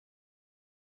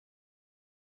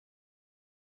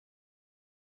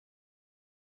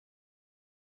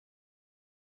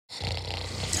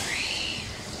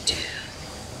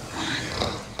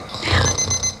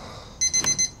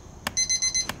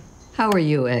How are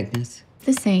you, Agnes?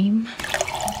 The same.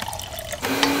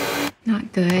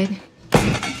 Not good.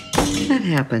 That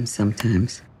happens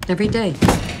sometimes. Every day.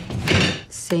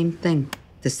 Same thing.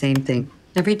 The same thing.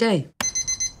 Every day.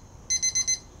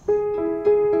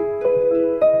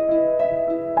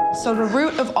 So the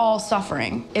root of all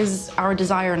suffering is our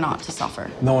desire not to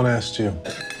suffer. No one asked you.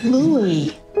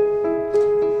 Louis.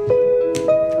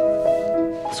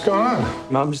 What's going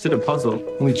on? Mom just did a puzzle.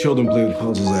 Only children play with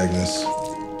puzzles, Agnes.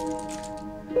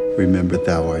 Remember,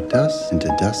 thou art dust, and to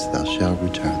dust thou shalt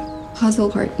return.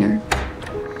 Puzzle partner.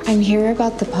 I'm here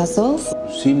about the puzzles.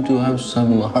 Seem to have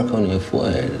some mark on your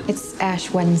forehead. It's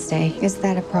Ash Wednesday. Is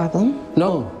that a problem?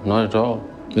 No, not at all.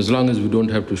 As long as we don't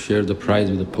have to share the prize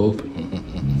with the Pope.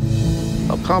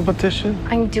 A competition?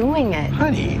 I'm doing it.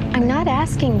 Honey. I'm not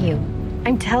asking you.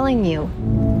 I'm telling you.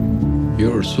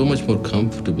 You're so much more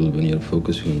comfortable when you're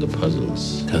focusing on the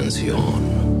puzzles. Turns you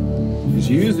on. He's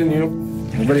using you.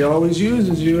 Everybody always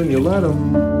uses you, and you let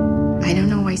him. I don't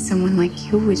know why someone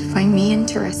like you would find me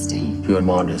interesting. You're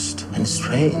modest and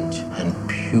strange and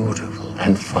beautiful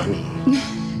and funny.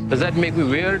 Does that make me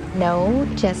weird? No,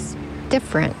 just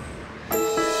different.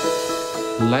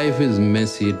 Life is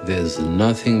messy. There's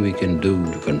nothing we can do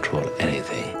to control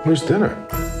anything. Where's dinner?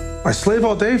 I slave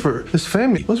all day for this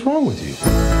family. What's wrong with you?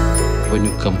 When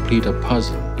you complete a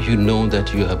puzzle, you know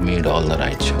that you have made all the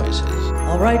right choices.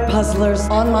 All right, puzzlers,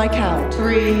 on my count.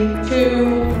 3,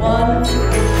 2, 1.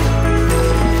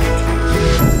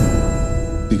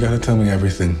 You gotta tell me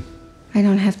everything. I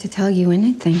don't have to tell you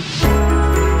anything.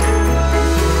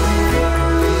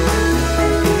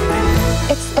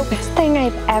 It's the best thing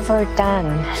I've ever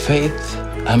done. Faith,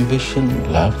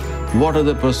 ambition, love. What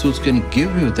other pursuits can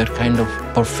give you that kind of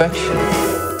perfection?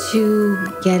 To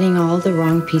getting all the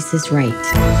wrong pieces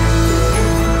right.